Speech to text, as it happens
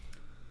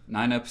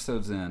9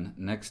 episodes in.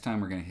 Next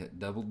time we're going to hit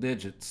double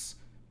digits.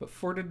 But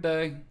for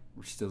today,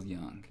 we're still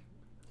young.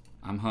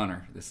 I'm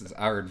Hunter. This is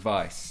our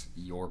advice.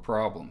 Your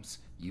problems.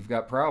 You've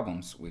got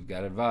problems. We've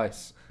got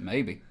advice.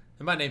 Maybe.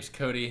 And my name's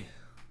Kody,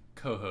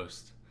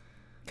 co-host.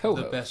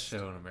 Co-host. The best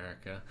show in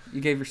America. You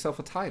gave yourself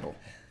a title.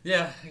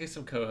 Yeah, I guess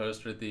I'm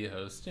co-host or the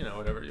host. You know,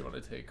 whatever you want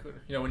to take.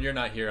 You know, when you're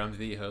not here, I'm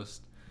the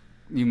host.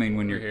 You mean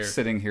when you're here.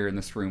 sitting here in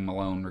this room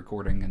alone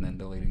recording and then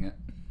deleting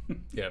it?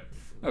 Yep.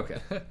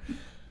 Okay.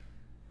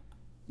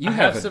 I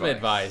have some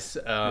advice.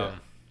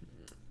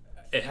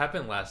 It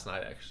happened last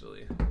night,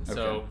 actually. Okay.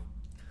 So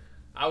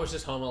I was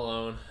just home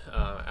alone.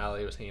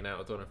 Allie was hanging out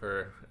with one of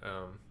her,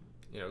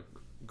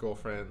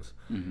 girlfriends,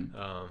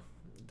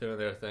 doing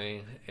their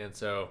thing. And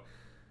so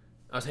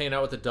I was hanging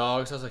out with the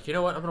dogs. I was like, you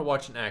know what? I'm going to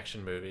watch an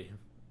action movie.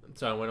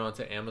 So I went on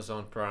to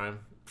Amazon Prime.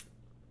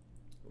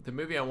 The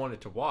movie I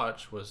wanted to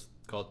watch was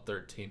called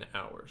 13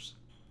 Hours.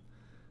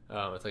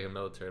 It's like a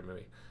military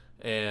movie.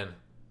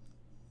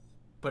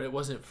 But it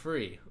wasn't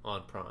free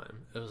on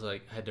Prime. It was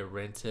like I had to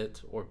rent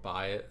it or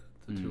buy it.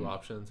 The two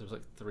options. It was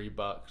like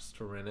 $3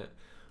 to rent it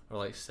or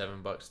like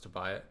 $7 to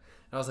buy it.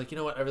 And I was like, you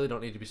know what? I really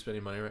don't need to be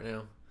spending money right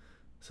now.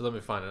 So let me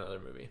find another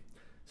movie.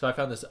 So I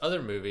found this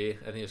other movie.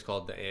 I think it's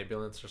called The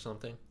Ambulance or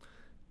something.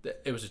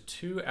 It was a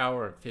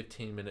 2-hour and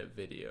 15-minute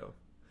video.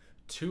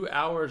 2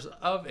 hours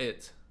of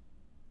it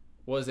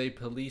was a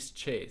police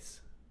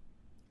chase.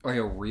 Like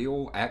a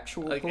real,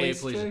 actual Like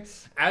police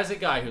chase? As a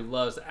guy who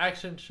loves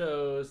action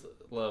shows,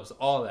 loves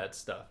all that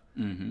stuff,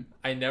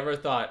 I never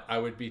thought I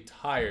would be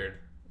tired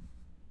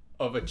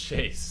of a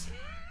chase.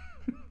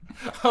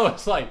 I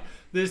was like,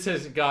 this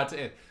has got to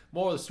end.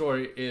 Moral of the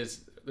story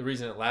is the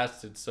reason it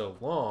lasted so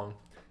long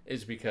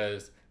is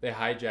because they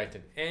hijacked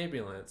an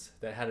ambulance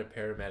that had a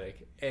paramedic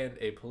and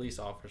a police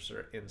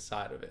officer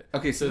inside of it.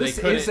 Okay, so this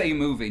is a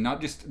movie,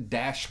 not just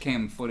dash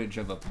cam footage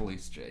of a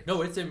police chase.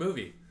 No, it's a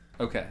movie.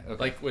 Okay.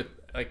 Like with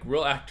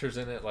real actors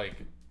in it, like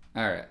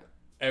all right,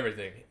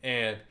 everything.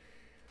 And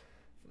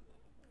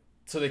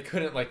so they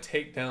couldn't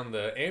take down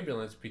the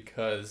ambulance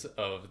because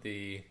of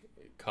the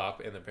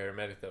cop and the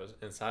paramedic that was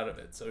inside of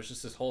it. So it's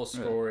just this whole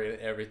story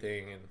and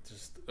everything, and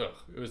just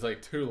it was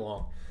too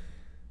long.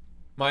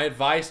 My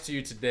advice to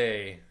you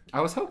today,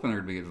 I was hoping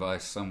there'd be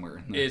advice somewhere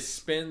in there, is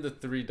spend the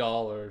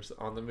 $3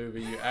 on the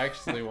movie you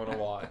actually want to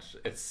watch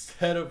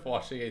instead of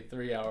watching a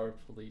 3-hour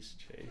police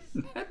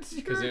chase. That's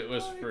because it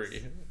was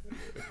free.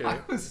 Okay?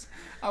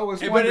 I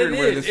was wondering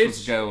where this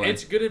was going.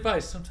 It's good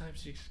advice.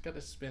 Sometimes you just got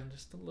to spend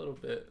just a little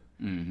bit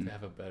to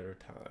have a better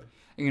time.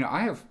 You know,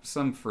 I have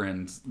some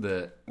friends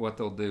that what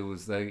they'll do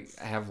is they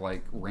have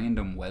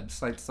random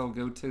websites they'll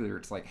go to. Or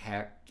it's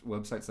hacked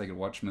websites they could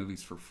watch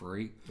movies for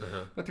free.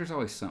 But there's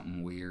always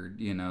something weird.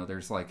 You know,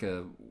 there's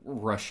a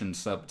Russian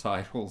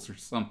subtitles or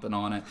something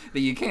on it that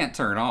you can't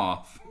turn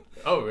off.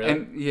 Oh, really?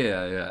 And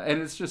yeah.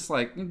 And it's just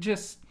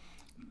just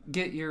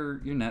get your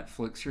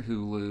Netflix, your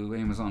Hulu,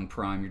 Amazon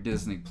Prime, your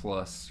Disney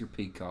Plus, your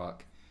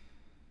Peacock,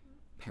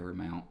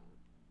 Paramount.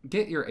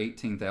 Get your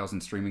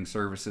 18,000 streaming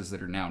services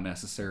that are now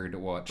necessary to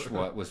watch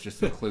what was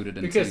just included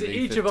in because TV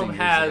each of them 15 years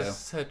has ago.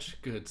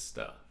 such good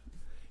stuff.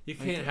 You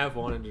can't have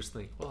one and just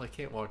think, well, I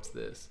can't watch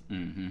this.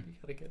 You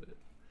gotta get it.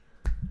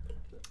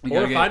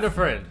 Or find a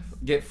friend.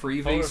 Get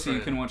Freevee so you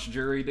can watch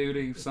Jury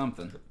Duty,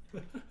 something.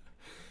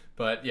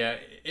 But yeah,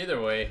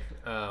 either way,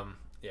 I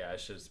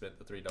should have spent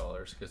the $3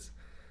 because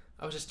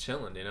I was just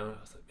chilling, I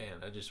was like,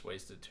 man, I just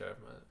wasted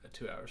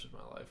 2 hours of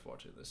my life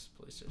watching this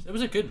police chase. It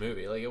was a good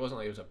movie. It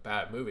wasn't it was a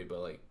bad movie,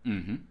 but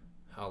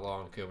how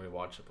long can we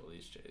watch a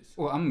police chase?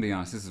 Well, I'm gonna be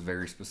honest. This is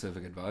very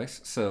specific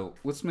advice. So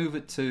let's move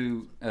it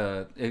to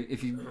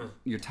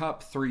your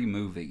top 3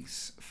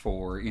 movies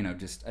for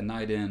just a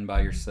night in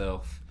by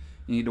yourself.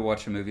 You need to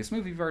watch a movie. It's a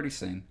movie you've already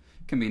seen.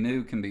 Can be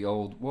new, can be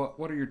old.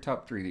 What are your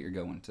top 3 that you're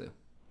going to?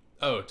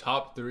 Oh,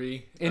 top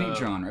 3? Any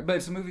genre. But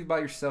it's a movie by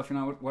yourself. You're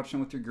not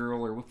watching with your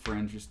girl or with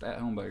friends. Just at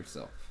home by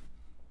yourself.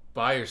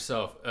 By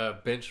yourself.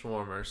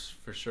 Benchwarmers,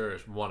 for sure,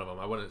 is one of them.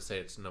 I wouldn't say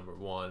it's number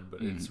 1,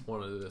 but it's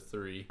one of the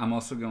 3. I'm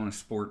also going a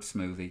sports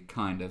movie,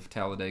 kind of.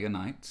 Talladega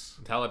Nights.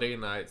 Talladega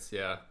Nights,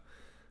 yeah.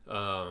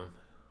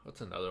 What's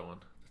another one?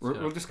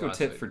 We'll just go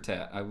tit for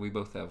tat. We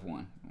both have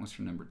one. What's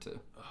your number 2?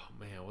 Oh,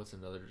 man, what's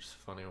another just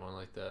funny one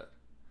like that?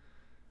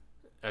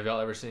 Have y'all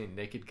ever seen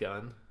Naked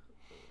Gun?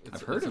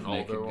 I've heard of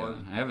Naked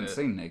Gun. I haven't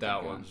seen Naked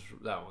Gun.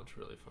 That one's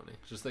really funny.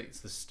 Just it's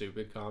the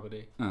stupid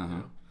comedy.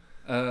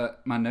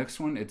 My next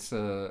one, it's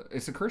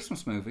a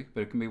Christmas movie,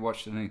 but it can be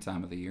watched at any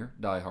time of the year.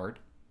 Die Hard.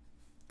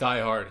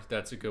 Die Hard,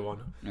 that's a good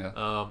one. Yeah.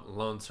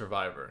 Lone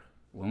Survivor.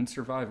 Lone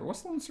Survivor.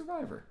 What's Lone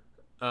Survivor?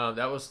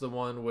 That was the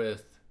one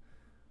with.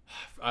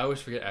 I always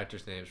forget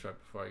actors' names right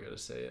before I go to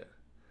say it.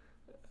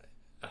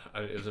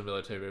 It was a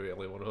military movie.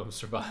 Only one of them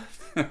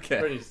survived.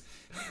 Okay.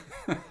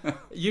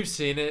 You've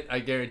seen it. I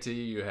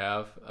guarantee you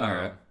have. All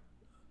right.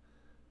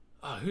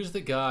 Who's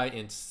the guy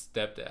in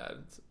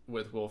Stepdad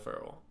with Will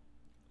Ferrell?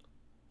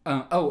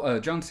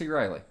 John C.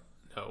 Reilly.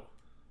 No.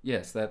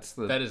 Yes, that's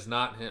the. That is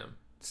not him.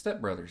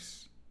 Step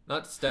Brothers.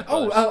 Not Step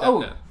Brothers.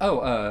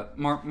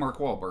 Mark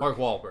Wahlberg. Mark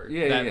Wahlberg.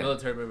 Yeah, that yeah.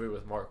 military movie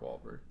with Mark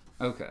Wahlberg.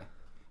 Okay.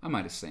 I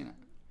might have seen it.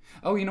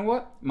 Oh, you know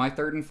what? My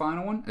third and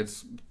final one.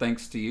 It's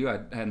thanks to you. I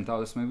hadn't thought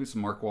of this movie. It's a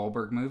Mark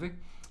Wahlberg movie.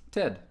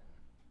 Ted.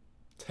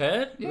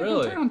 Ted? Yeah,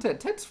 Really? turn on Ted.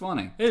 Ted's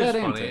funny. It Ted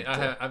is funny.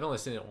 Ted. I've only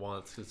seen it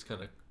once. It's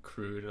kind of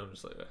crude. And I'm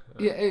just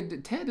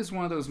like, Ted is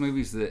one of those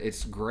movies that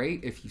it's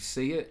great if you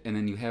see it and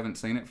then you haven't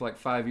seen it for like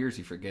 5 years.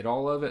 You forget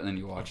all of it and then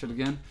you watch it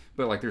again.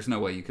 But like, there's no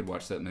way you could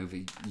watch that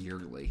movie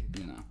yearly.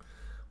 You know.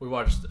 We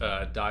watched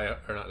not Die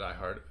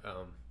Hard.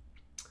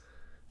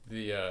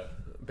 The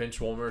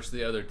Benchwarmers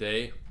the other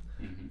day.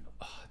 Mm-hmm.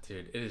 Oh,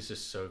 dude, it is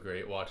just so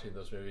great watching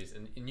those movies,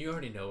 and you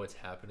already know what's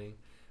happening.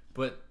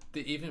 But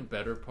the even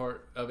better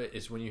part of it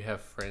is when you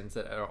have friends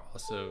that are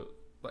also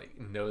like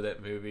know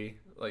that movie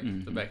like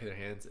the back of their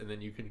hands, and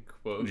then you can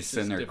quote just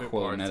sitting there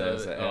quoting it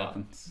as it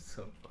happens.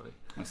 So funny.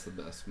 That's the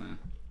best, man.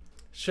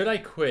 Should I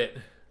quit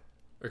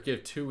or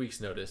give 2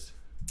 weeks notice?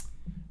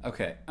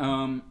 Okay.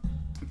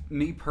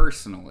 Me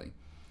personally,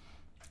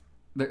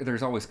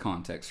 there's always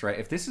context, right?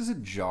 If this is a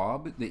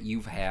job that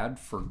you've had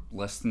for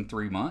less than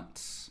 3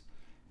 months,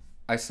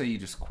 I say you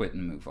just quit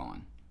and move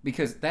on.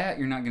 Because that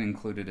you're not going to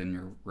include it in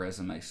your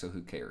resume, so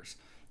who cares?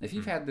 If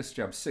you've had this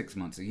job 6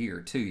 months, a year,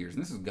 2 years,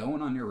 and this is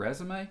going on your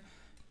resume,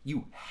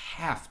 you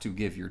have to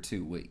give your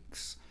 2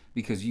 weeks.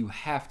 Because you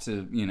have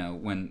to,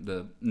 when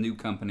the new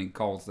company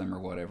calls them or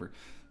whatever,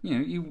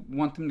 you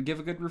want them to give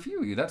a good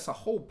review of you. That's the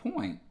whole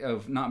point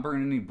of not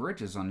burning any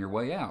bridges on your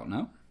way out,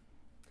 no?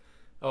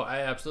 Oh, I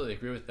absolutely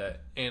agree with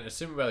that. And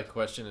assuming by the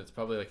question, it's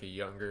probably like a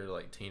younger,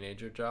 like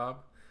teenager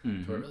job, so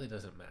it really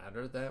doesn't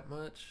matter that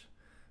much.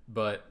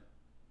 But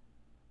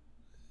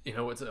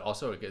what's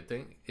also a good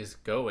thing is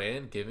go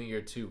in giving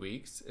your 2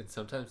 weeks, and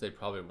sometimes they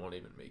probably won't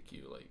even make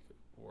you like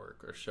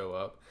work or show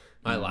up.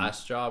 My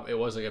last job, it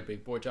was like a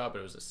big boy job, but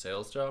it was a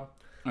sales job.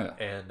 Oh,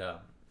 yeah. And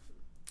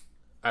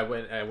I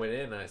went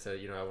in and I said,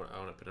 I want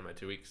to put in my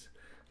 2 weeks.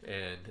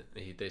 And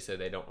they said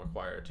they don't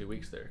require 2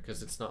 weeks there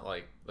because it's not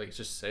like it's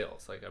just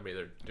sales. Like I'm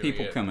either doing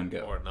people it come and go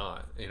or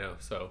not,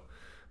 So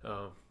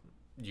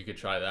you could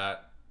try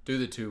that. Do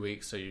the 2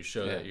 weeks so you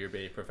show that you're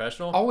being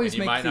professional. Always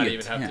and you make might the not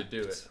attempt. even have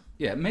to do it.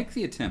 Yeah, make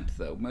the attempt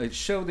though.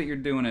 Show that you're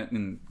doing it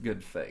in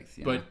good faith.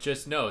 But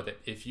just know that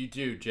if you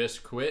do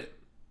just quit,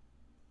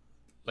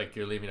 like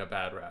you're leaving a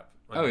bad rap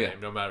on your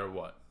name, no matter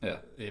what. Yeah.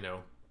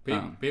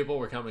 People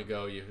will come and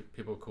go.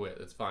 People quit.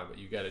 That's fine, but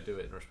you got to do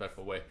it in a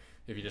respectful way.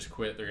 If you just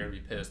quit, they're going to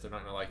be pissed. They're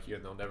not going to like you,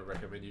 and they'll never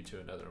recommend you to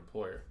another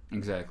employer.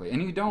 Exactly.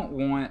 And you don't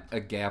want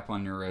a gap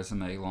on your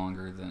resume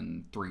longer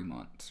than 3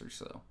 months or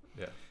so.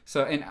 Yeah.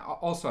 So, and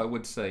also I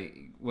would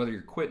say, whether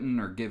you're quitting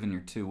or giving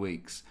your 2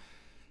 weeks,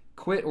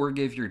 quit or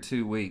give your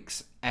 2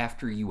 weeks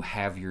after you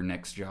have your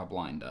next job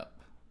lined up.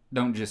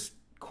 Don't just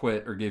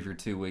quit or give your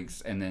 2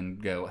 weeks and then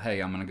go,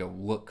 hey, I'm going to go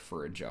look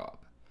for a job.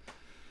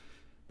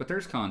 But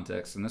there's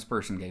context, and this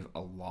person gave a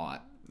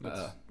lot.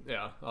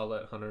 I'll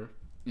let Hunter.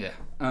 Yeah.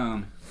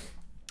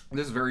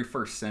 This very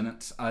first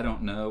sentence, I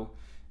don't know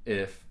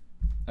if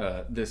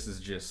this is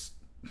just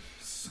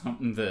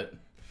something that...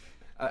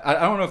 I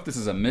don't know if this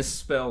is a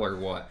misspell or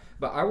what,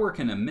 but I work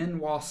in a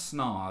Minois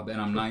snob,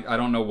 and I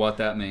don't know what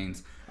that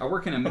means. I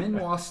work in a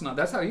Minois snob.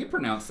 That's how you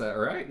pronounce that,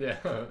 right? Yeah.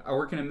 I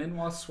work in a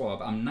Minois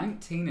swab. I'm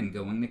 19 and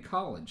going to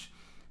college.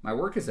 My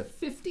work is a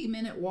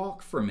 50-minute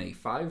walk from me,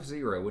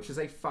 50, which is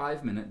a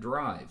 5-minute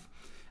drive.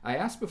 I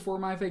asked before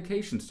my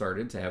vacation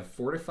started to have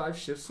 4 to 5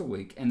 shifts a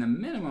week, and the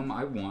minimum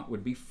I want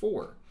would be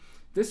 4.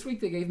 This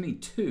week they gave me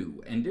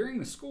 2, and during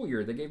the school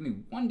year they gave me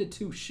 1 to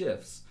 2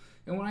 shifts.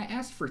 And when I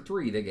asked for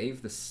 3, they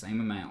gave the same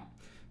amount.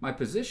 My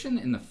position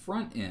in the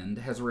front end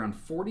has around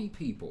 40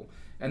 people,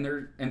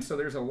 and so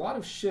there's a lot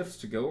of shifts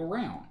to go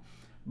around.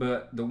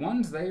 But the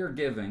ones they are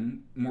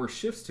giving more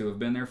shifts to have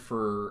been there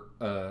for,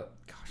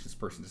 this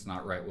person does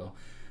not write well.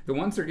 The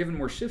ones they're giving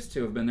more shifts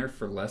to have been there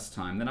for less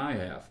time than I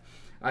have.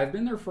 I've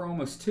been there for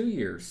almost 2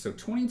 years, so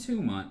 22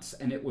 months,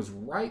 and it was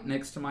right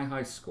next to my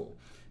high school.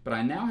 But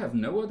I now have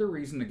no other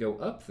reason to go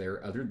up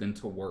there other than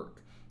to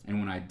work. And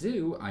when I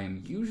do, I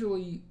am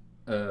usually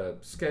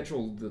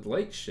scheduled the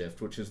late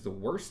shift, which is the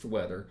worst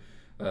weather,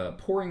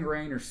 pouring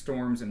rain or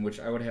storms, in which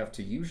I would have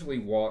to usually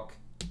walk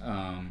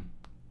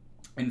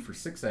in for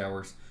 6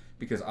 hours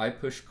because I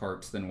push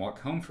carts, then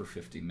walk home for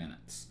 50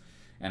 minutes.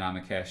 And I'm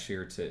a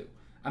cashier too.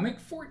 I make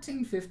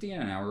 $14.50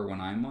 an hour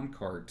when I'm on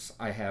carts.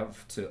 I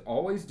have to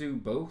always do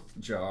both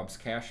jobs,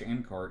 cash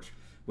and carts,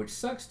 which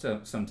sucks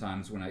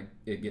sometimes when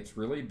it gets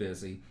really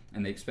busy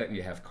and they expect me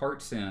to have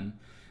carts in.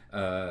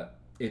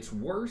 It's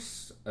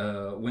worse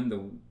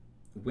It's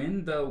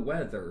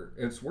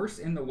worse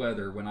in the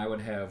weather when I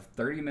would have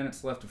 30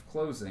 minutes left of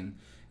closing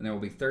and there will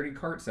be 30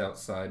 carts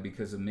outside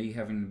because of me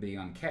having to be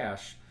on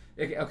cash.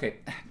 Okay,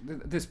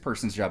 this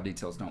person's job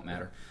details don't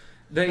matter.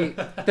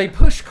 They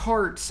push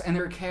carts and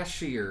they're a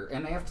cashier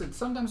and they have to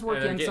sometimes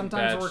work in,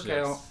 sometimes work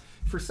out.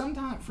 For some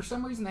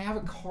reason they have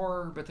a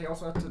car, but they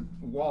also have to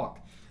walk.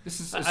 This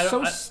is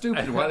so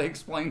stupid why they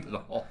explained it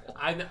all.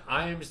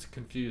 I am just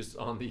confused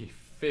on the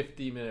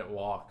 50-minute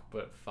walk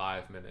but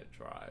 5-minute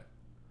drive.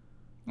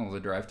 Well,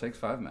 the drive takes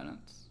 5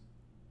 minutes.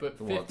 But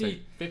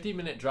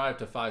 50-minute drive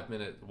to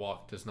 5-minute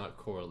walk does not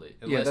correlate.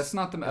 That's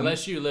not the...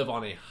 Unless you live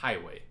on a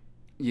highway.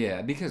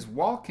 Yeah, because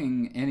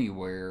walking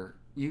anywhere,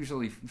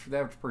 usually for the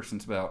average person,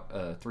 it's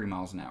about 3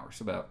 miles an hour.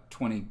 So about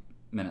 20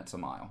 minutes a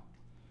mile.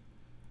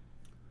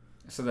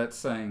 So that's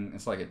saying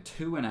it's like a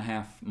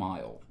 2.5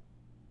 mile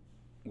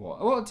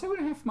walk. Well, a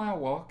 2.5 mile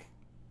walk,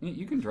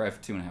 you can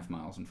drive 2.5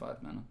 miles in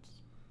 5 minutes.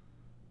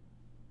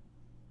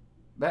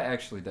 That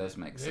actually does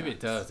make sense. Maybe it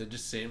does. It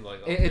just seemed like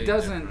it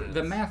doesn't. Difference.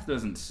 The math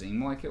doesn't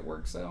seem like it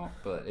works out,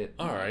 but it.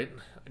 All right,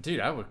 dude.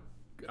 I would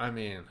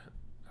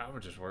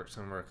just work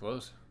somewhere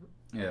close.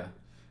 Yeah,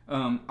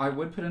 I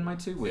would put in my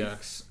 2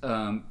 weeks.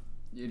 Yeah.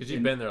 Because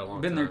you've been there a long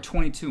time. Been there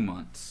 22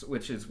 months,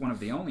 which is one of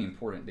the only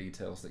important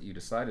details that you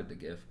decided to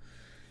give.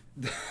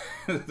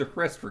 The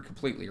rest were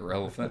completely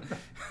irrelevant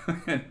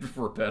and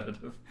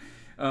repetitive.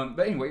 But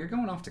anyway, you're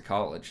going off to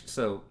college,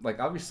 so like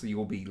obviously you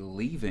will be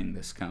leaving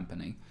this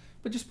company.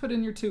 But just put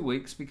in your 2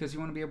 weeks because you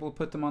want to be able to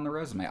put them on the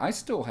resume. I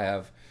still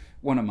have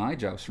one of my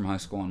jobs from high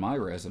school on my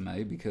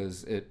resume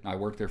because I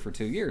worked there for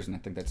 2 years, and I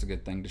think that's a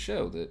good thing to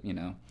show that,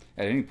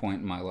 at any point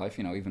in my life,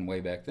 even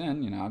way back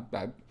then,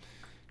 I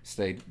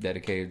stayed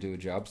dedicated to a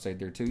job, stayed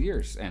there 2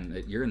 years, and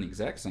you're in the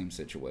exact same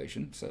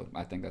situation, so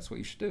I think that's what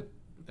you should do.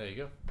 There you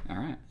go. All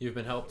right. You've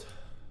been helped.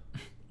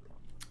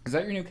 Is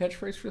that your new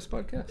catchphrase for this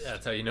podcast? Yeah,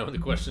 that's how you know when the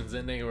question's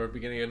ending or we're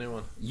beginning a new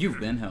one. You've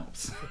been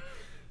helped.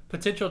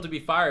 Potential to be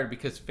fired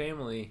because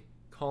family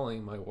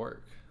calling my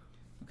work.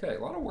 Okay, a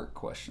lot of work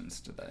questions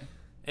today.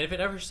 And if it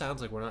ever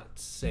sounds like we're not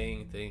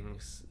saying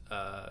things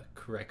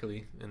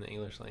correctly in the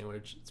English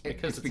language, it's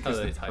because the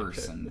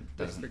person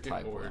doesn't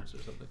type words or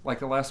something. Like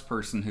the last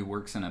person who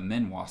works in a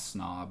Minois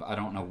snob, I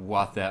don't know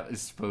what that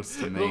is supposed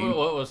to mean.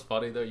 What was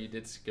funny though, you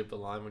did skip a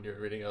line when you were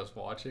reading. I was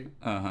watching.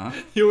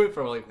 You went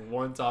from like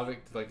one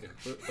topic to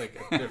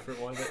like a different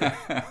one.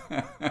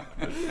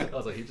 I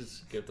was like, he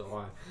just skipped a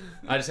line.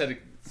 I just had to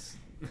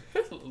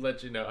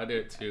let you know I do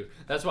it too.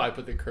 That's why I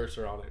put the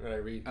cursor on it when I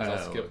read, because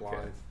I'll skip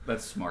lines.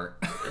 That's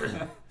smart.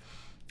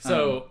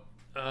 So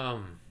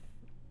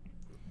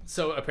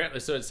apparently,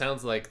 it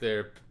sounds like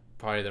they're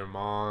probably their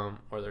mom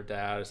or their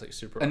dad is like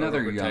super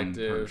another young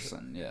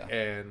person,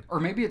 yeah, or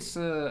maybe it's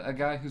a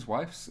guy whose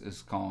wife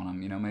is calling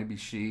him. Maybe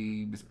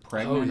she was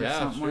pregnant or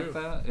something like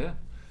that. Yeah,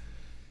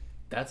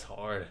 that's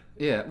hard.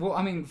 Yeah, well,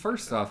 I mean,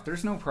 first off,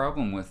 there's no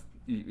problem with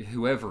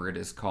whoever it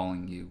is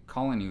calling you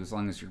as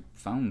long as your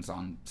phone's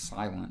on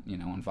silent,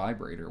 on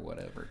vibrate or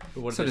whatever.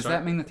 So does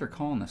that mean that they're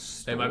calling the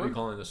store? They might be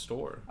calling the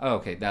store. Oh,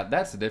 okay,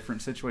 that's a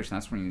different situation.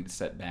 That's when you need to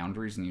set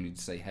boundaries and you need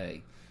to say,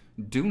 hey,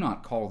 do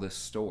not call this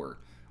store.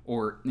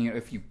 Or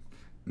if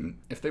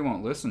they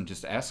won't listen,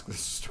 just ask the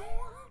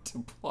store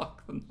to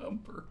block the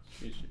number.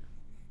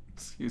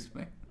 Excuse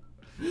me.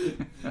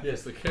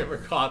 Yes, the camera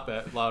caught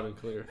that loud and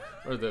clear.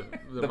 Or the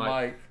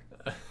mic.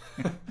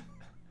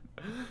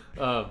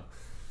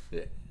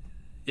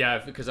 Yeah,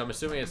 because I'm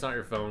assuming it's not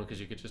your phone because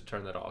you could just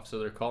turn that off. So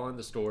they're calling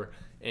the store,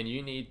 and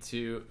you need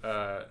to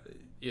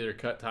either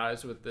cut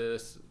ties with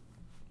this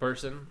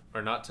person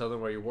or not tell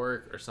them where you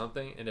work or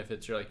something. And if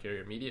it's your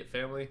immediate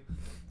family,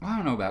 I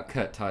don't know about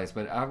cut ties,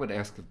 but I would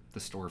ask the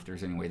store if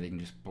there's any way they can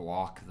just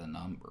block the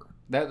number.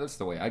 That's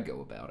the way I'd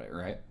go about it,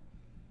 right?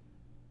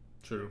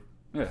 True.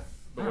 Yeah.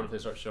 But what if they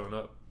start showing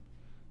up?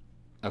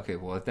 Okay,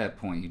 well, at that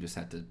point, you just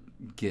have to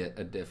get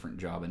a different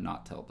job and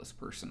not tell this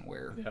person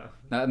where. Yeah.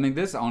 Now, I mean,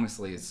 this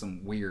honestly is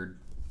some weird.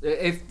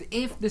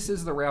 If this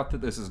is the route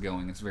that this is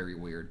going, it's very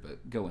weird,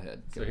 but go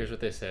ahead. So here's what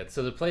they said.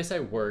 So the place I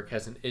work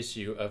has an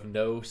issue of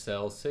no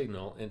cell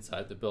signal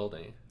inside the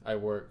building. I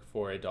work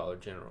for a Dollar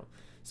General.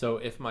 So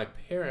if my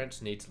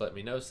parents need to let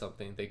me know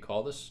something, they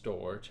call the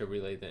store to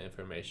relay the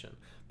information.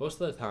 Most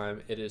of the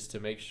time, it is to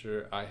make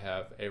sure I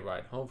have a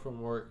ride home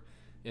from work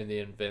in the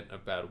event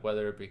of bad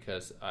weather,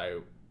 because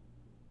I'm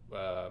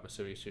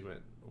assuming she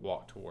went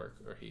walk to work,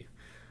 or he.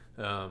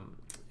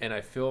 And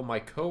I feel my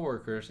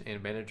coworkers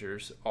and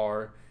managers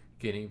are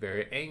getting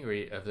very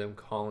angry of them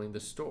calling the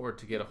store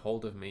to get a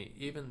hold of me,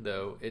 even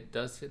though it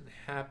doesn't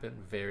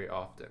happen very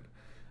often.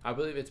 I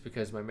believe it's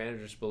because my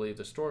managers believe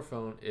the store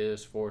phone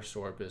is for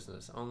store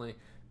business only,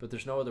 but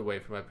there's no other way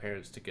for my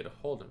parents to get a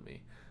hold of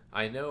me.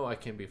 I know I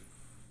can be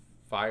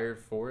fired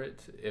for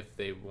it if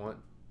they want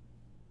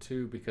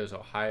to, because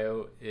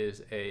Ohio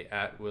is a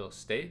at-will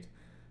state,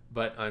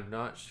 but I'm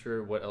not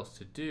sure what else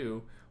to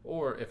do,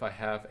 or if I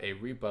have a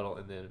rebuttal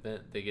in the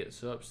event they get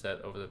so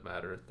upset over the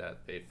matter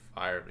that they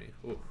fire me.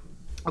 Ooh.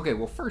 Okay,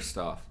 well, first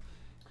off,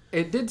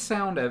 it did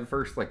sound at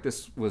first like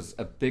this was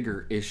a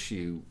bigger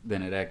issue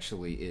than it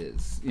actually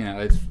is.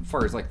 As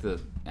far as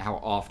how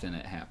often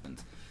it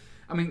happens.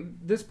 I mean,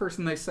 this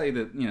person, they say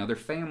that, their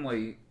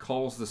family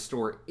calls the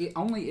store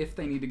only if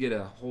they need to get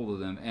a hold of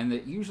them, and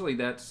that usually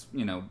that's,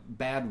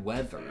 bad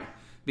weather,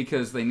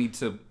 because they need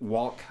to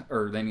walk,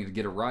 or they need to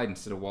get a ride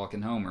instead of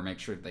walking home, or make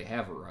sure that they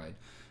have a ride,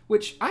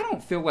 which I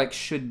don't feel like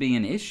should be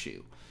an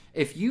issue.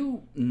 If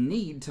you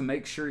need to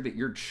make sure that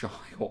your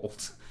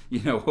child,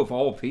 of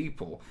all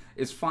people,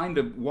 is fine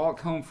to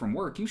walk home from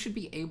work, you should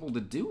be able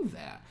to do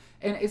that.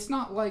 And it's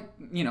not like,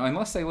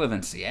 unless they live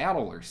in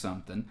Seattle or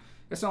something,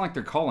 it's not like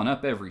they're calling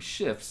up every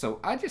shift. So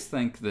I just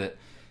think that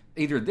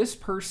either this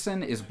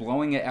person is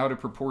blowing it out of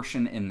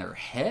proportion in their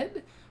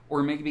head,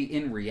 Or maybe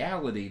in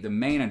reality, the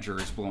manager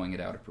is blowing it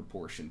out of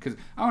proportion. Because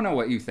I don't know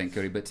what you think,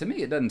 Kody, but to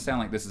me, it doesn't sound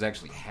like this is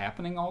actually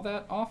happening all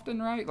that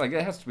often, right? Like,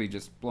 it has to be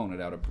just blowing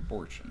it out of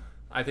proportion.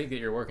 I think that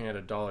you're working at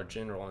a Dollar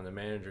General and the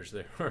managers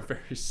there are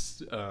very,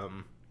 I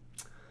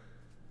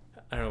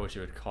don't know what you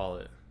would call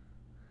it.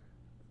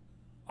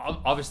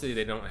 Obviously,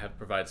 they don't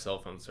provide cell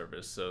phone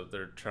service, so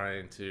they're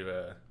trying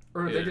to...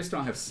 or they just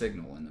don't have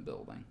signal in the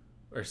building.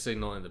 Or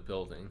signal in the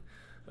building.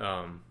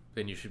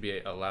 Then you should be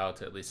allowed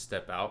to at least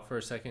step out for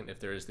a second if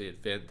there is the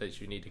event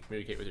that you need to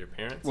communicate with your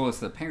parents. Well, it's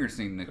the parents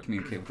needing to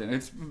communicate with him.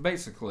 It's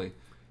basically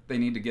they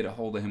need to get a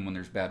hold of him when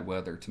there's bad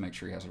weather to make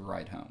sure he has a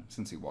ride home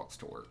since he walks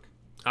to work.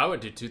 I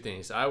would do two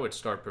things. I would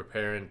start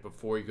preparing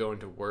before you go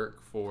into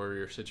work for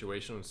your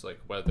situations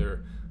like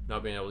weather,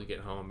 not being able to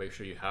get home, make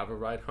sure you have a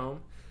ride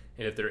home.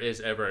 And if there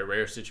is ever a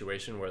rare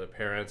situation where the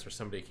parents or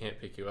somebody can't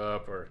pick you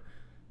up or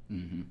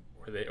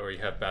or you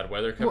have bad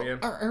weather coming in.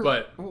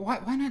 But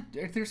why not?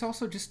 There's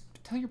also just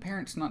tell your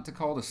parents not to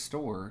call the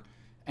store,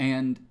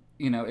 and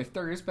if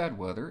there is bad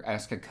weather,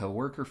 ask a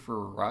coworker for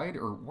a ride,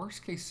 or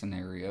worst case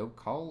scenario,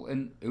 call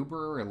an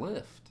Uber or a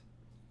Lyft.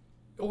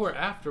 Or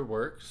after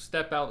work,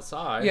 step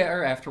outside. Yeah,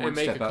 or after work, and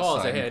make step a call and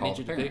outside say, hey, and I need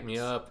you to pick me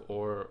up,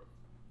 or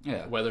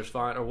weather's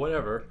fine, or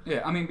whatever.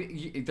 Yeah, I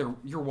mean,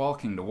 you're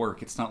walking to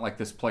work. It's not like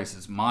this place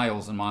is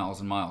miles and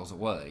miles and miles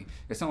away.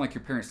 It's not like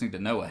your parents need to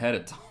know ahead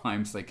of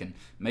time so they can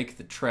make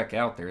the trek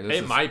out there.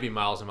 It might be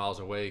miles and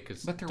miles away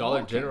because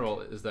Dollar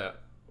General is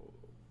that.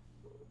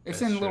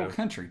 It's in little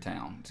country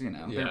towns,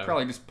 They're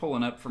probably just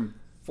pulling up from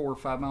 4 or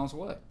 5 miles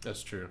away.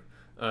 That's true.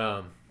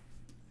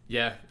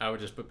 Yeah, I would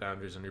just put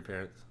boundaries on your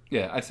parents.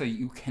 Yeah, I'd say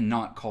you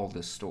cannot call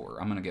this store.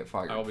 I'm going to get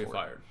fired. I'll be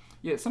fired.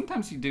 Yeah,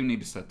 sometimes you do need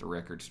to set the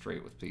record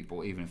straight with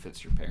people, even if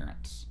it's your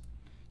parents.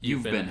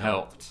 You've been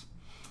helped.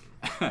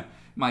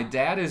 My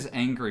dad is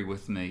angry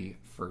with me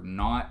for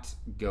not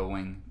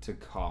going to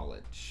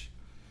college.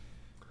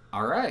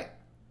 All right.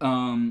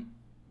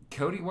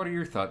 Kody, what are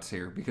your thoughts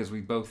here? Because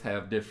we both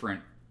have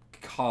different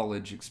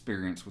college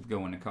experience with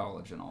going to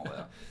college and all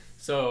that.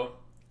 So,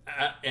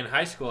 in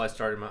high school, I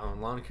started my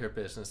own lawn care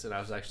business, and I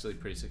was actually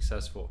pretty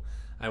successful.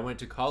 I went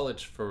to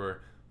college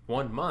for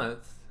 1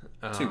 month.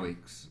 2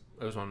 weeks.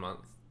 It was 1 month.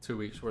 2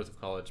 weeks worth of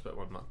college, but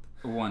 1 month.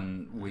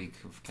 1 week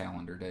of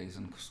calendar days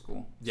in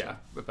school. Yeah,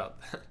 about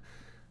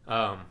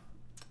that.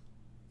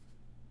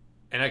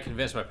 And I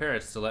convinced my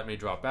parents to let me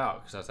drop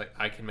out because I was like,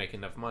 I can make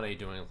enough money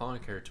doing lawn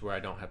care to where I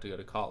don't have to go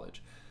to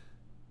college.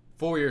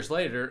 4 years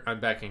later, I'm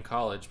back in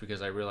college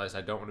because I realized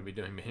I don't want to be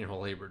doing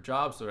manual labor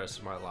jobs the rest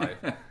of my life.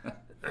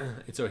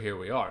 And so here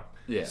we are.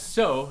 Yeah.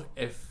 So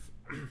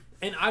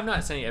and I'm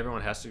not saying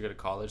everyone has to go to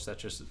college.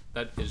 That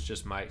is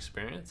just my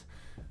experience.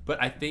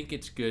 But I think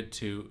it's good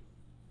to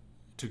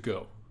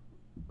go.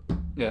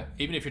 Yeah.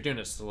 Even if you're doing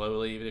it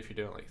slowly, even if you're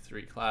doing like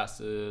 3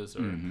 classes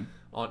or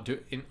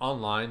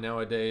online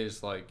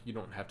nowadays, like you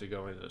don't have to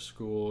go into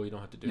school, you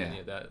don't have to do any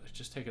of that.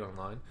 Just take it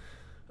online.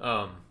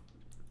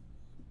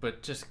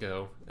 But just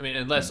go. I mean,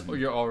 unless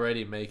you're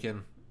already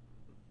making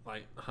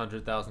like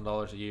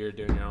 $100,000 a year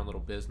doing your own little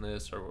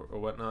business or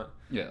whatnot,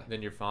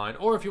 then you're fine.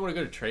 Or if you want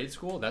to go to trade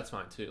school, that's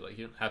fine too. Like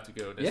you don't have to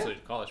go necessarily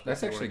to college. But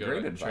that's if you actually want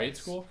to go great to trade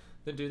school,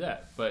 then do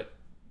that. But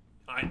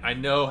I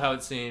know how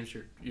it seems.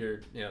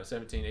 You're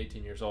 17,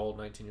 18 years old,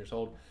 19 years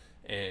old,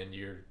 and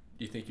you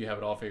think you have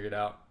it all figured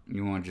out.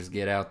 You want to just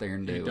get out there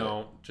and do it. You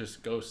don't.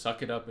 Just go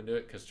suck it up and do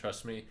it. Because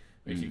trust me,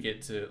 if you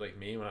get to like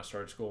me when I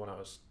started school when I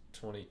was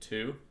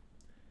 22,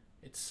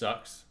 it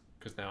sucks.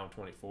 Because now I'm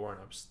 24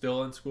 and I'm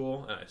still in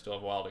school and I still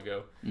have a while to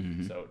go.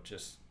 So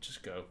just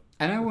go.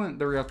 And I went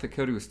the route that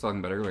Kody was talking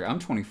about earlier. I'm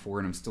 24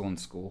 and I'm still in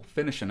school.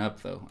 Finishing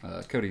up though.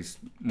 Kody's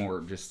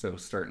more just so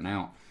starting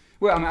out.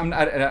 Well, I'm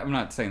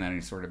not saying that in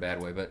any sort of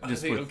bad way, but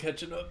just I'm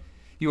catching up.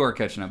 You are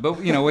catching up. But,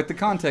 with the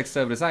context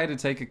of it is I had to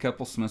take a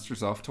couple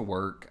semesters off to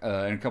work.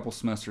 And a couple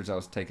semesters I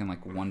was taking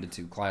like 1 to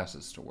 2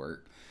 classes to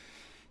work.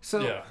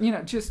 So,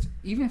 just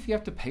even if you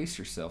have to pace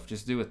yourself,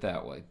 just do it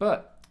that way.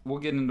 But we'll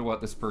get into what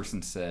this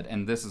person said.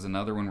 And this is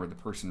another one where the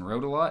person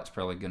wrote a lot. It's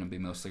probably going to be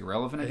mostly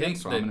relevant again.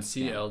 So I'm going to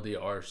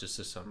TLDR is just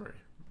a summary.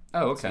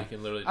 Oh, okay.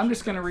 So I'm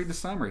just going to read the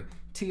summary.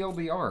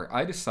 TLDR,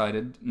 I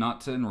decided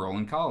not to enroll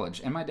in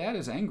college, and my dad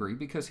is angry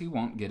because he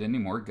won't get any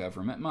more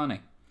government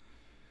money.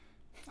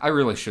 I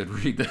really should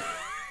read that.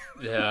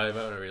 Yeah, I might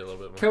want to read a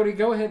little bit more. Kody,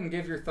 go ahead and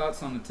give your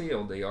thoughts on the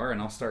TLDR,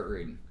 and I'll start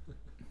reading.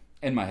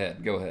 In my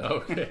head. Go ahead.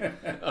 Okay.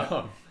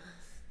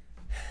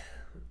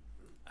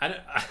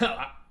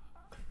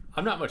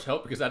 I'm not much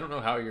help because I don't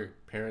know how your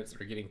parents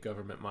are getting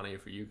government money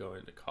for you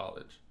going to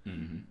college.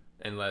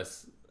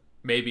 Unless...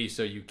 maybe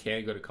so you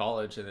can go to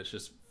college and it's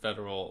just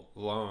federal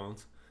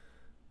loans,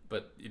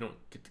 but you don't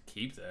get to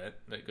keep that.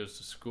 That goes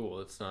to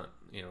school. It's not,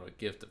 a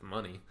gift of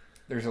money.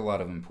 There's a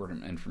lot of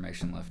important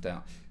information left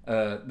out.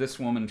 This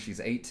woman, she's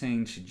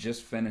 18. She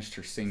just finished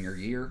her senior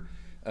year.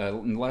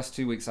 In the last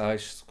 2 weeks of high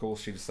school,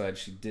 she decided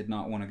she did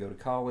not want to go to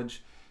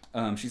college.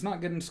 She's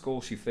not good in school.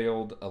 She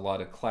failed a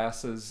lot of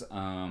classes,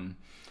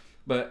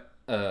 but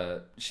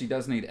she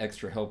does need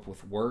extra help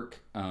with work,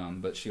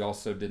 but she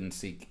also didn't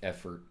seek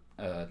effort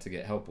to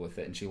get help with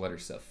it, and she let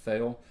herself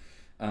fail.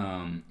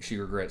 She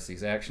regrets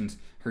these actions.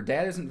 Her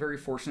dad isn't very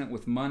fortunate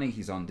with money.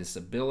 He's on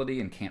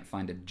disability and can't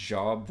find a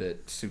job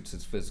that suits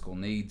his physical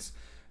needs.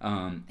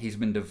 He's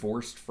been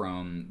divorced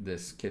from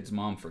this kid's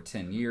mom for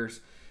 10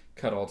 years,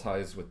 cut all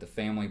ties with the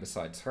family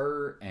besides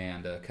her,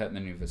 and cut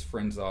many of his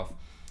friends off.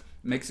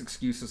 Makes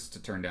excuses to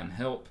turn down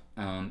help,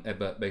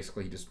 but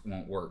basically he just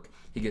won't work.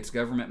 He gets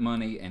government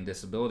money and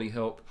disability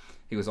help.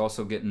 He was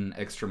also getting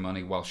extra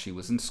money while she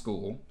was in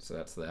school, so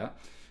that's that.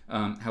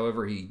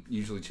 However, he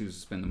usually chooses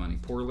to spend the money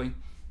poorly.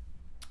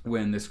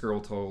 When this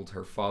girl told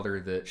her father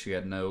that she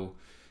had no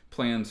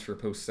plans for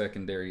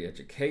post-secondary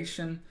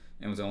education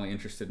and was only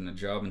interested in a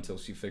job until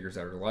she figures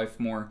out her life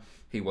more,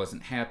 he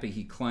wasn't happy.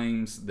 He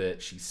claims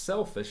that she's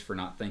selfish for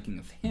not thinking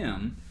of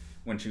him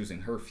when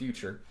choosing her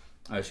future.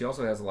 She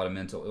also has a lot of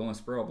mental illness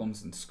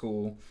problems, and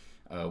school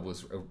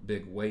was a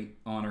big weight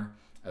on her.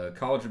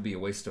 College would be a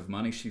waste of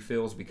money, she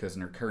feels, because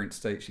in her current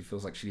state, she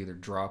feels like she'd either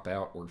drop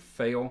out or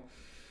fail.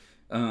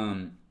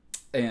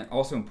 And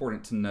also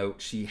important to note,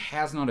 she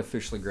has not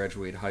officially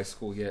graduated high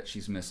school yet.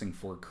 She's missing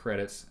 4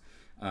 credits,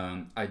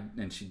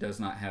 and she does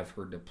not have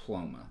her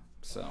diploma.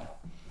 So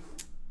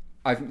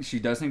she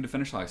does need to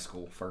finish high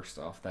school, first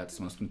off. That's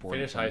the most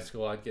important thing. High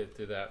school, I'd get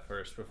through that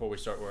first before we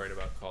start worrying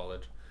about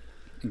college.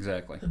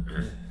 Exactly.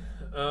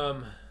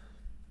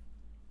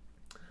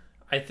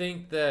 I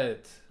think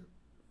that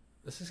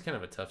this is kind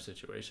of a tough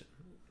situation.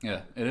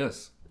 Yeah, it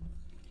is.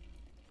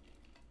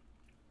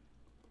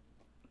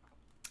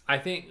 I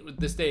think with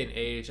this day and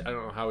age, I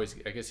don't know how he's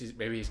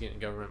getting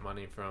government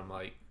money from,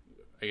 like,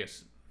 I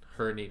guess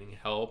her needing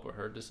help or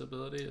her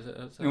disability. Is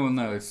that well,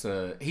 no, it's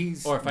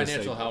he's or financial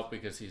disabled. Help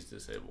because he's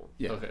disabled.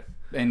 Yeah. Okay.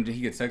 And he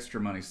gets extra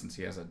money since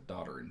he has a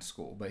daughter in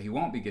school, but he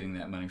won't be getting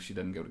that money if she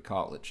doesn't go to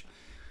college.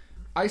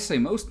 I say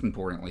most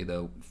importantly,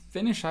 though,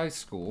 finish high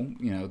school.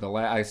 You know,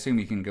 I assume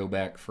you can go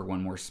back for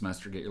one more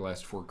semester, get your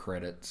last 4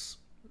 credits.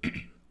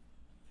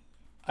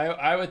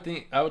 I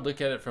would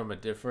look at it from a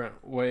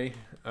different way.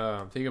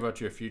 Think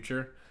about your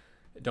future.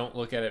 Don't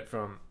look at it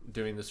from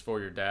doing this for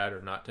your dad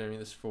or not doing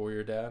this for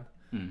your dad.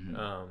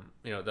 Mm-hmm.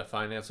 You know, the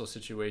financial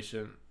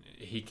situation,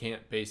 he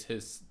can't base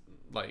his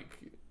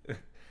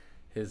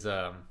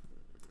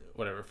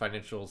whatever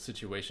financial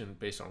situation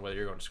based on whether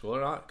you're going to school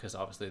or not, because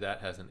obviously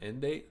that has an end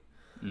date.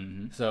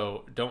 Mm-hmm.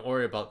 So don't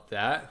worry about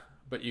that,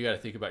 but you got to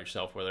think about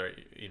yourself. Whether,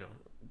 you know,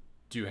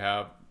 do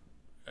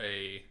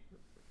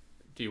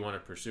you want to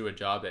pursue a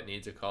job that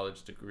needs a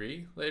college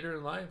degree later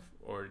in life,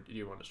 or do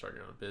you want to start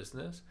your own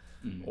business,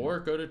 or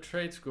go to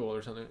trade school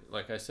or something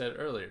like I said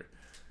earlier?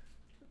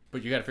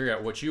 But you got to figure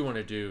out what you want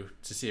to do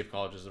to see if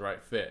college is the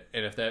right fit,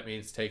 and if that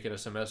means taking a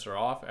semester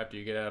off after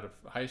you get out of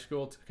high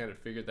school to kind of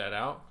figure that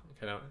out,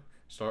 kind of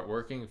start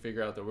working and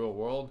figure out the real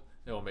world,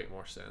 it will make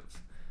more sense.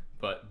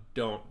 But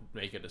don't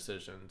make a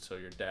decision so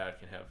your dad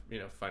can have, you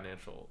know,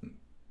 financial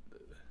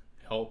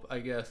help, I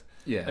guess.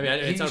 Yeah. I mean,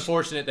 it's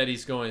unfortunate that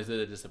he's going through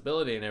the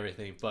disability and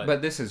everything,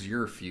 but this is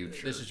your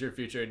future. This is your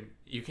future, and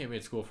you can't be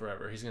in school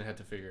forever. He's going to have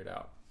to figure it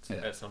out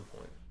at some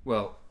point.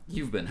 Well,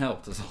 you've been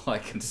helped is all I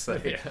can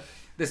say. Yeah.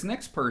 This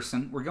next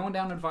person, we're going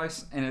down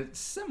advice in a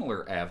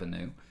similar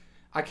avenue.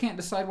 I can't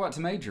decide what to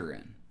major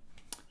in.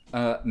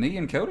 Me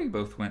and Kody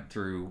both went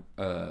through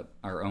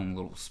our own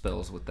little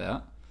spells with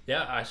that.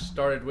 Yeah, I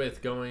started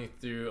with I wanted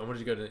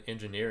to go to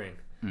engineering,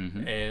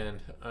 and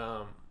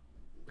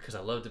because I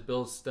love to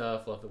build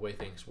stuff, love the way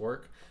things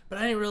work, but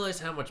I didn't realize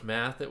how much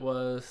math it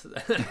was.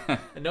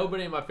 And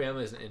nobody in my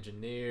family is an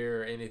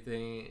engineer or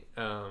anything,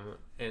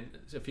 and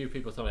a few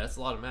people told me that's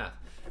a lot of math.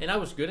 And I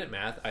was good at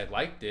math. I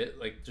liked it,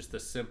 like just the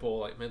simple,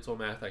 like mental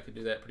math. I could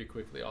do that pretty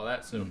quickly, all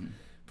that. So,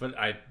 but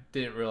I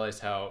didn't realize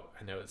how.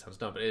 I know it sounds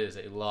dumb, but it is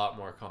a lot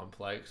more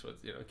complex with,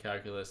 you know,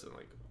 calculus and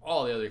like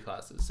all the other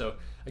classes. So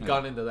I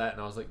got into that,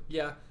 and I was like,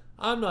 yeah,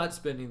 I'm not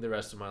spending the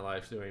rest of my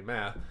life doing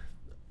math.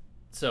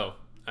 So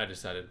I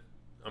decided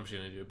I'm just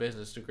going to do a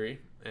business degree,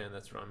 and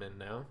that's where I'm in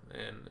now.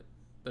 And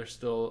there's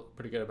still a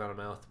pretty good amount of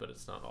math, but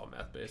it's not all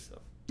math-based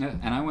stuff. Yeah,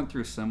 and I went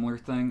through a similar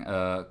thing.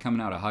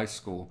 Coming out of high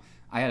school,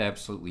 I had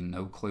absolutely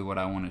no clue what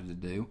I wanted to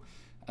do.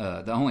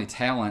 The only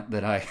talent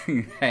that I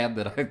had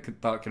that I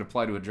thought could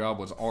apply to a job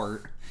was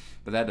art,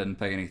 but that doesn't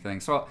pay anything.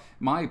 So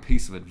my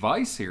piece of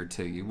advice here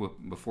to you,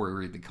 before we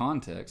read the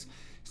context,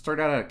 start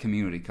out at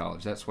community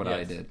college. That's what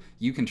I did.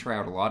 You can try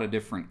out a lot of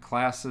different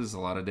classes, a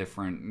lot of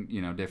different,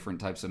 different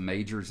types of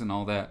majors and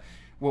all that.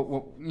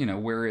 Well,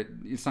 where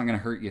it's not going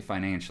to hurt you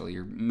financially.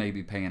 You're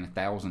maybe paying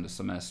 $1,000 a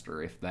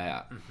semester, if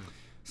that. Mm-hmm.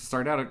 So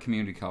start out at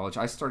community college.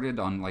 I started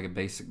on like a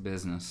basic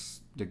business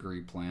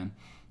degree plan,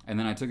 and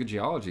then I took a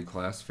geology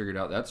class, figured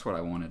out that's what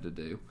I wanted to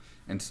do.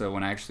 And so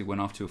when I actually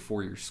went off to a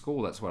 4-year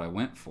school, that's what I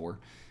went for.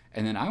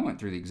 And then I went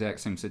through the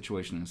exact same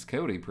situation as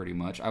Kody, pretty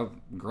much.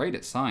 I'm great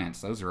at science.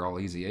 Those are all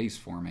easy A's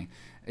for me.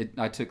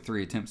 I took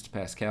 3 attempts to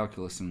pass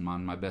calculus, and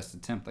on my best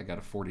attempt, I got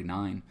a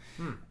 49.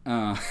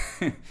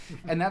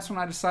 And that's when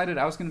I decided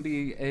I was going to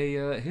be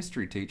a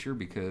history teacher,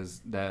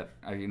 because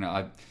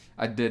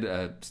I did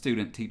a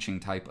student teaching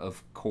type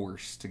of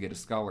course to get a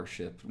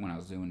scholarship when I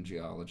was doing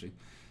geology.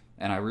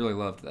 And I really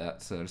loved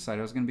that, so I decided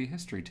I was going to be a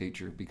history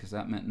teacher, because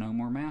that meant no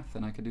more math,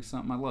 and I could do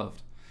something I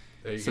loved.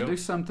 There you So go. do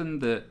something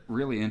that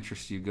really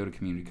interests you. Go to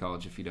community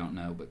college if you don't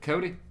know. But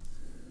Kody,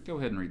 go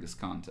ahead and read this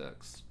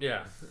context.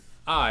 Yeah.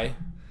 I,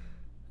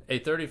 a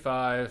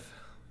 35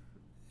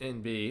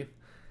 NB,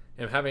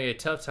 am having a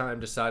tough time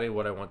deciding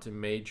what I want to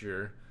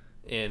major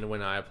in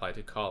when I apply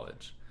to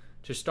college.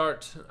 To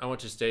start, I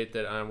want to state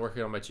that I'm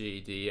working on my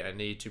GED. I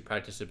need to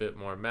practice a bit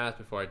more math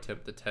before I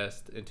attempt the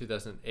test. In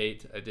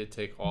 2008, I did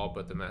take all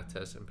but the math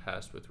test and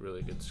passed with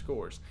really good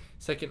scores.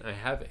 Second, I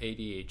have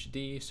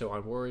ADHD, so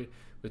I'm worried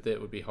with it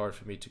would be hard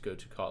for me to go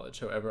to college.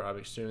 However, I'm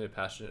extremely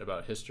passionate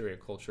about history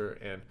and culture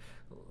and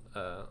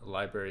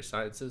library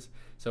sciences,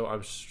 so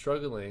I'm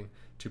struggling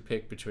to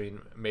pick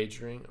between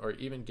majoring or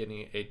even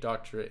getting a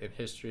doctorate in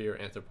history or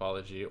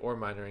anthropology, or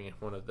minoring in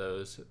one of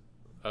those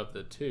of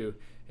the two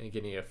and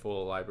getting a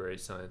full library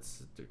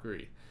science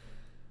degree.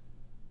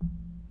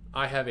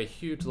 I have a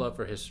huge love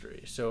for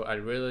history, so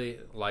I'd really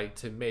like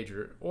to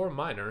major or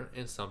minor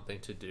in something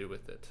to do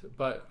with it,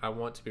 but I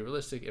want to be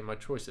realistic in my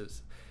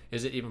choices.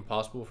 Is it even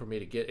possible for me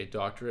to get a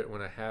doctorate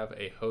when I have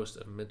a host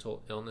of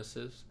mental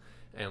illnesses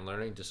and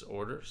learning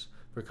disorders?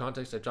 For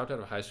context, I dropped out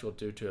of high school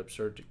due to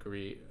absurd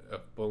degree of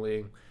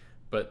bullying,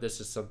 but this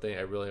is something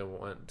I really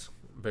want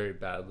very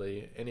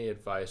badly. Any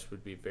advice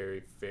would be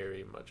very,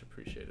 very much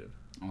appreciated.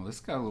 Well, this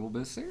got a little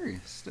bit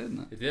serious, didn't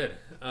it? It did.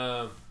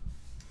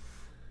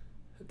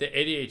 The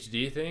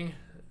ADHD thing.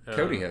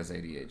 Kody has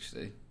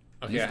ADHD.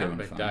 Okay, I haven't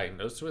been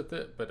diagnosed with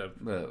it, but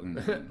I've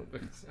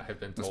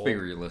been told. Let's be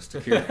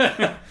realistic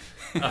here.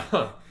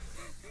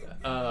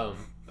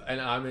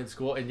 And I'm in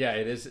school, and yeah,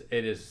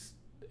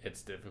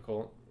 it's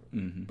difficult.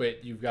 Mm-hmm.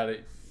 But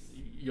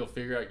you'll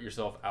figure out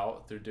yourself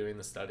out through doing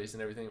the studies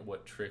and everything,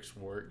 what tricks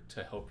work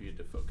to help you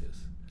to focus.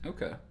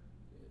 Okay.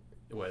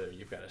 Whether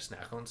you've got to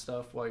snack on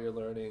stuff while you're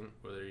learning,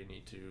 whether you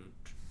need to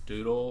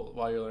doodle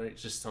while you're learning,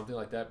 just something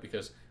like that,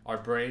 because our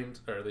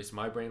brains, or at least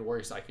my brain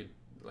works, I could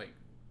like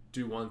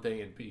do one thing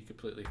and be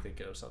completely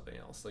thinking of something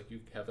else. Like you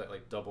have that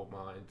like double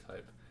mind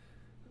type,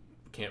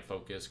 can't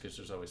focus because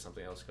there's always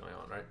something else going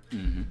on, right?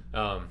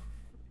 Mm-hmm.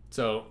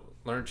 So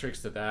learn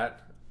tricks to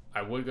that.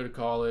 I would go to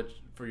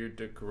college for your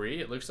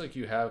degree. It looks like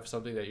you have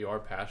something that you are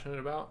passionate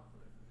about,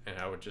 and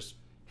I would just...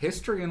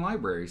 History and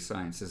library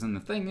sciences. And the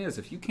thing is,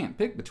 if you can't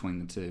pick between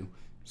the two,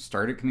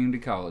 start at community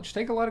college.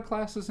 Take a lot of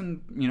classes in,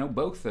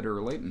 both that are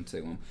relating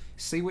to them.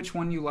 See which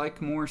one you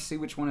like more. See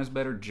which one has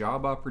better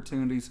job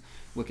opportunities.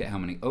 Look at how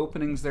many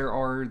openings there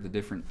are, the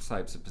different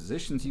types of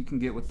positions you can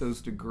get with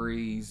those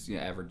degrees,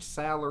 average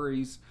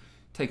salaries.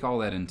 Take all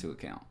that into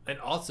account. And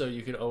also,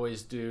 you could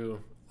always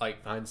do...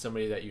 like find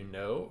somebody that you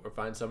know, or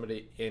find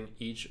somebody in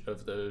each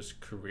of those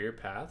career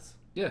paths.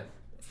 Yeah,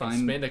 and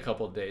spend a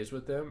couple of days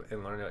with them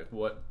and learn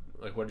what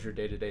does your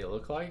day to day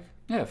look like.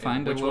 Yeah,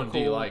 find which a local one do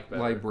you like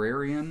better?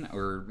 Librarian,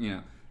 or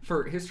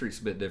for history it's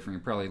a bit different.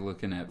 You're probably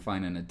looking at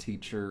finding a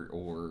teacher,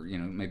 or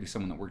maybe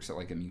someone that works at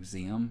like a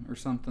museum or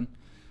something.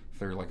 If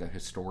they're like a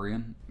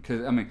historian, because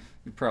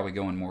you're probably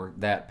going more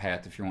that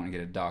path if you want to get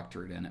a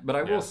doctorate in it. But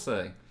I will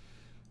say,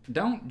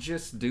 don't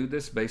just do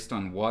this based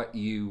on what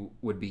you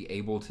would be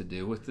able to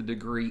do with the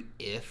degree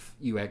if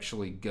you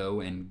actually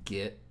go and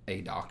get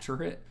a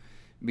doctorate.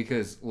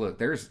 Because, look,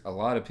 there's a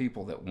lot of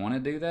people that want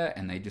to do that,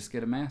 and they just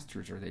get a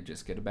master's or they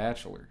just get a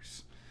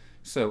bachelor's.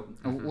 So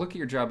look at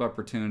your job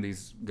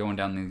opportunities going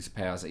down these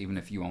paths, even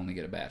if you only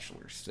get a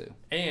bachelor's, too.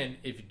 And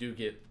if you do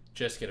get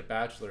a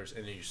bachelor's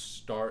and you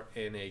start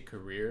in a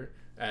career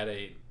at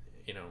a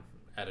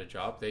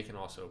job, they can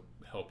also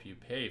help you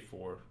pay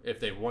for, if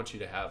they want you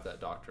to have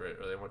that doctorate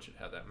or they want you to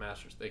have that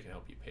master's, they can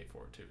help you pay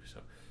for it too.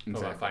 So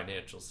from a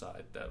financial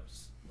side, that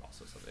was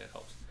also something that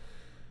helps.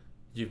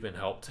 You've been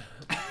helped.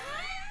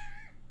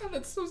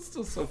 That's still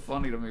so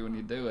funny to me when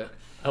you do it.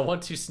 I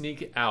want to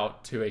sneak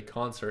out to a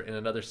concert in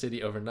another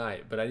city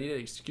overnight, but I need an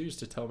excuse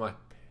to tell my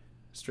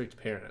strict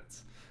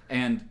parents.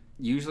 And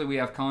usually we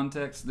have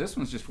context. This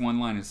one's just one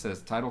line. It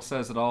says, title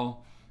says it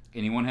all.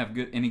 Anyone have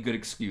any good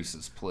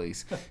excuses,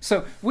 please?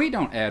 So we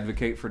don't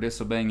advocate for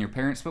disobeying your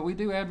parents, but we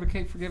do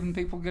advocate for giving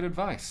people good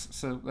advice.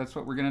 So that's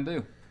what we're going to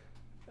do.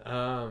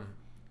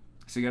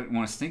 So you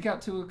want to sneak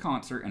out to a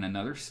concert in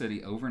another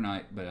city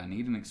overnight, but I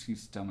need an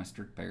excuse to tell my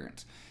strict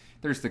parents.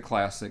 There's the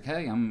classic,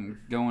 hey,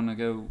 I'm going to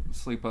go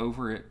sleep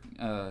over at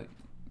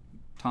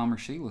Tom or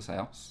Sheila's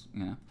house.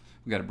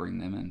 We got to bring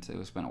them in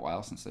too. It's been a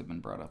while since they've been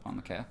brought up on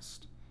the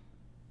cast.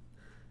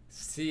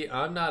 See,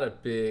 I'm not a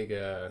big...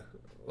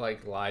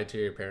 lie to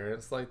your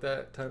parents like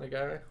that kind of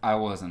guy. I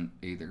wasn't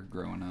either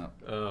growing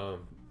up.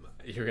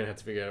 You're gonna have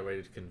to figure out a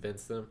way to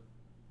convince them.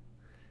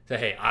 Say,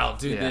 hey, I'll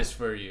do this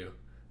for you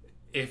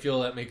if you'll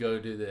let me go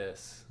do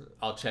this.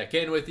 I'll check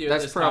in with you.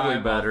 That's this probably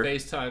time. better. I'll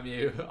FaceTime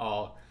you.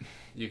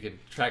 You can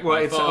track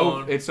my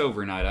phone. It's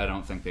overnight. I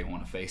don't think they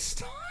want to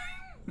FaceTime.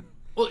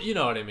 Well, you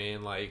know what I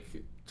mean, like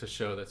to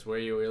show that's where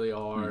you really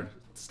are,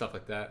 stuff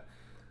like that.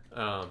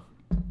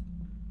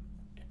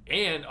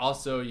 And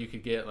also, you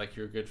could get like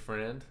your good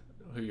friend,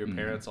 who your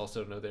parents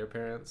also know their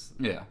parents.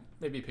 Yeah.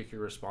 Maybe pick your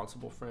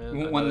responsible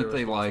friend. One that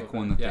they like,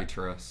 one that they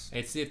trust.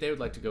 And see if they would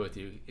like to go with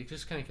you. It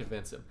just kind of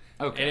convince them.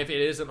 Okay. And if it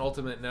is an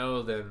ultimate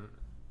no, then...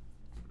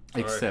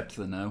 Accept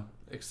the no.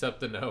 accept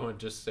the no and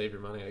just save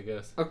your money, I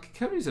guess. Okay,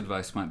 Cody's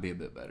advice might be a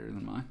bit better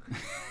than mine.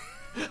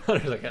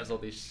 Hunter's like has all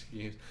these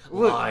schemes.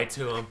 Lie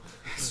to him.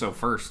 So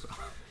first,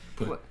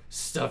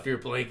 stuff your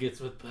blankets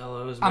with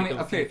pillows. Make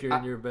them think you're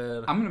in your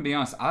bed. I'm gonna be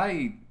honest.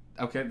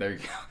 Okay, there you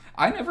go.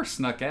 I never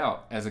snuck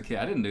out as a kid.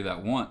 I didn't do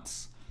that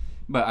once,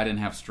 but I didn't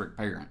have strict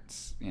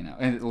parents,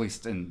 at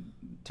least in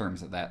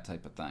terms of that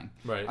type of thing.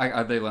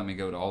 Right. They let me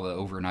go to all the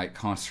overnight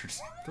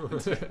concerts.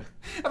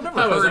 I've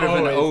never heard of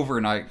an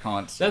overnight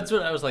concert. That's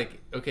what I was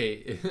like.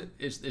 Okay,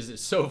 is it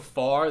so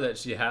far that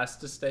she has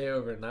to stay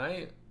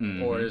overnight,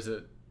 or is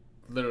it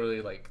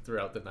literally like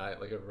throughout the night,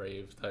 like a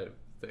rave type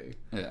thing?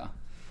 Yeah.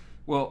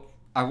 Well,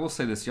 I will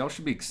say this. Y'all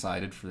should be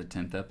excited for the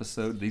 10th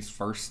episode. These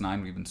first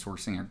 9, we've been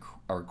sourcing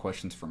our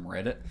questions from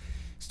Reddit.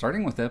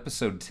 Starting with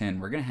episode 10,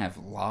 we're going to have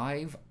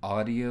live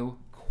audio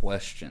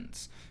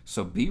questions.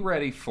 So be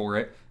ready for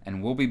it,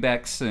 and we'll be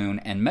back soon,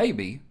 and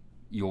maybe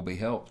you'll be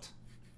helped.